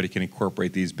that everybody can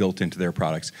incorporate these built into their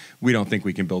products. We don't think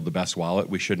we can build the best wallet.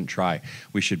 We shouldn't try.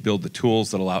 We should build the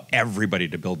tools that allow everybody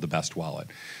to build the best wallet.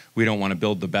 We don't want to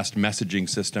build the best messaging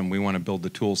system. We want to build the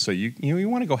tools. So you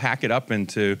want to go hack it up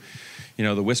into,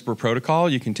 the Whisper protocol.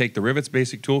 You can take the Rivetz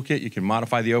basic toolkit. You can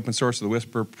modify the open source of the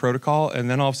Whisper protocol,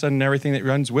 and then all of a sudden everything that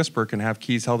runs Whisper can have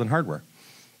keys held in hardware.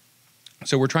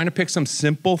 So we're trying to pick some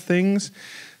simple things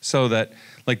so that,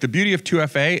 like, the beauty of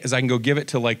 2FA is I can go give it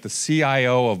to like the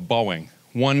CIO of Boeing,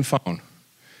 one phone,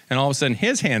 and all of a sudden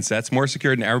his handset's more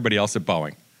secure than everybody else at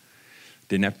Boeing.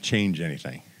 Didn't have to change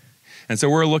anything. And so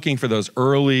we're looking for those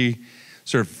early,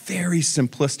 sort of very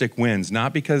simplistic wins,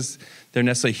 not because they're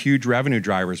necessarily huge revenue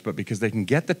drivers, but because they can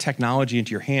get the technology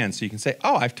into your hands so you can say,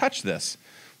 oh, I've touched this.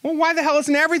 Well, why the hell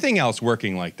isn't everything else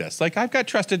working like this? Like, I've got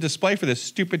trusted display for this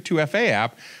stupid 2FA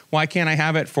app. Why can't I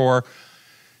have it for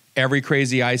every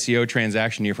crazy ICO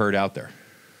transaction you've heard out there?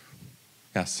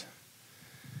 Yes.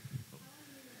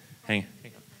 Hang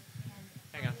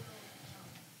on.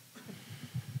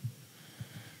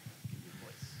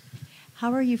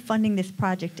 How are you funding this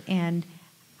project, and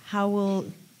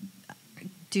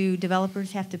do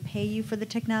developers have to pay you for the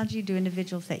technology? Do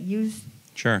individuals that use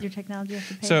your technology have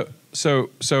to pay? So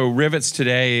Rivetz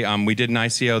today, we did an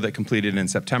ICO that completed in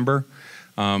September.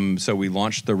 So we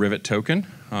launched the Rivet token.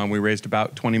 We raised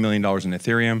about $20 million in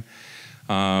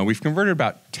Ethereum. We've converted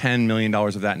about $10 million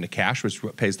of that into cash, which is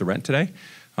what pays the rent today.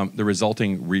 The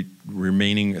resulting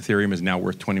remaining Ethereum is now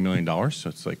worth $20 million. So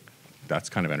it's like, that's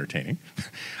kind of entertaining.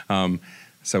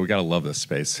 So we got to love this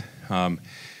space.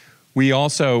 We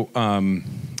also,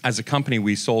 as a company,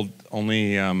 we sold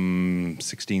only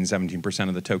 16, 17%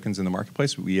 of the tokens in the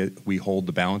marketplace. We hold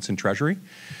the balance in treasury.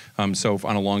 So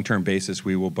on a long-term basis,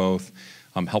 we will both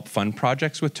help fund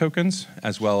projects with tokens,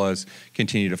 as well as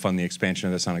continue to fund the expansion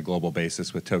of this on a global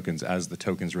basis with tokens as the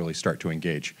tokens really start to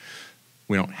engage.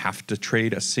 We don't have to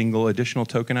trade a single additional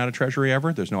token out of treasury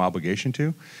ever. There's no obligation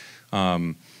to.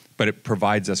 But it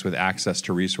provides us with access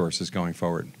to resources going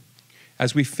forward.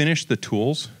 As we finish the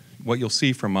tools, what you'll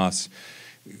see from us,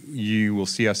 you will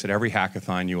see us at every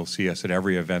hackathon, you will see us at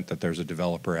every event that there's a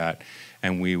developer at,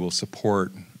 and we will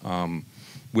support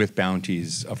with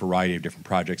bounties, a variety of different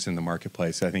projects in the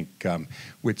marketplace. I think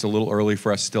it's a little early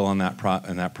for us still in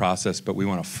that process, but we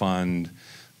want to fund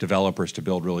developers to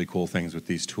build really cool things with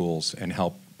these tools and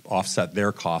help offset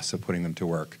their costs of putting them to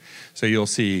work. So you'll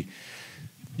see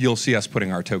us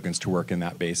putting our tokens to work in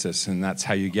that basis, and that's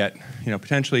how you get,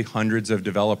 potentially hundreds of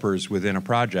developers within a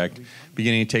project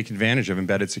beginning to take advantage of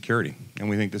embedded security. And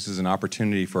we think this is an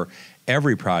opportunity for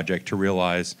every project to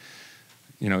realize,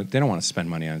 they don't want to spend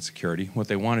money on security. What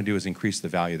they want to do is increase the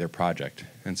value of their project.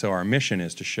 And so our mission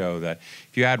is to show that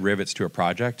if you add Rivetz to a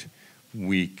project,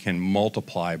 we can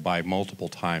multiply by multiple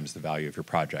times the value of your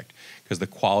project, because the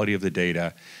quality of the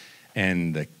data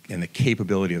and the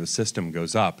capability of the system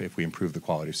goes up if we improve the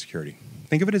quality of security.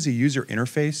 Think of it as a user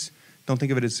interface. Don't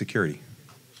think of it as security.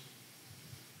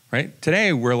 Right?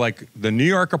 Today, we're like the New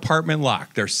York apartment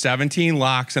lock. There's 17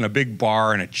 locks and a big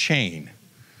bar and a chain.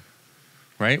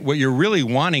 Right? What you're really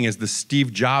wanting is the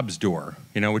Steve Jobs door,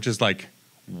 which is like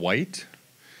white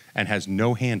and has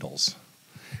no handles.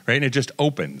 Right? And it just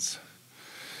opens.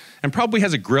 And probably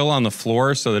has a grill on the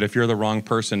floor so that if you're the wrong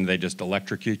person, they just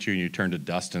electrocute you and you turn to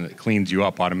dust and it cleans you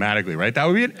up automatically, right? That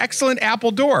would be an excellent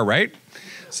Apple door, right?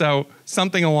 So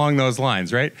something along those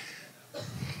lines, right?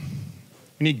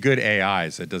 You need good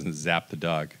AIs that doesn't zap the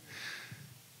dog.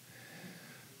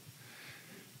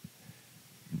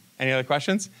 Any other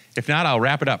questions? If not, I'll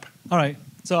wrap it up. All right.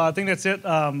 So I think that's it.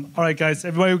 All right, guys.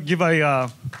 Everybody give a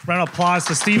round of applause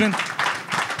to Stephen.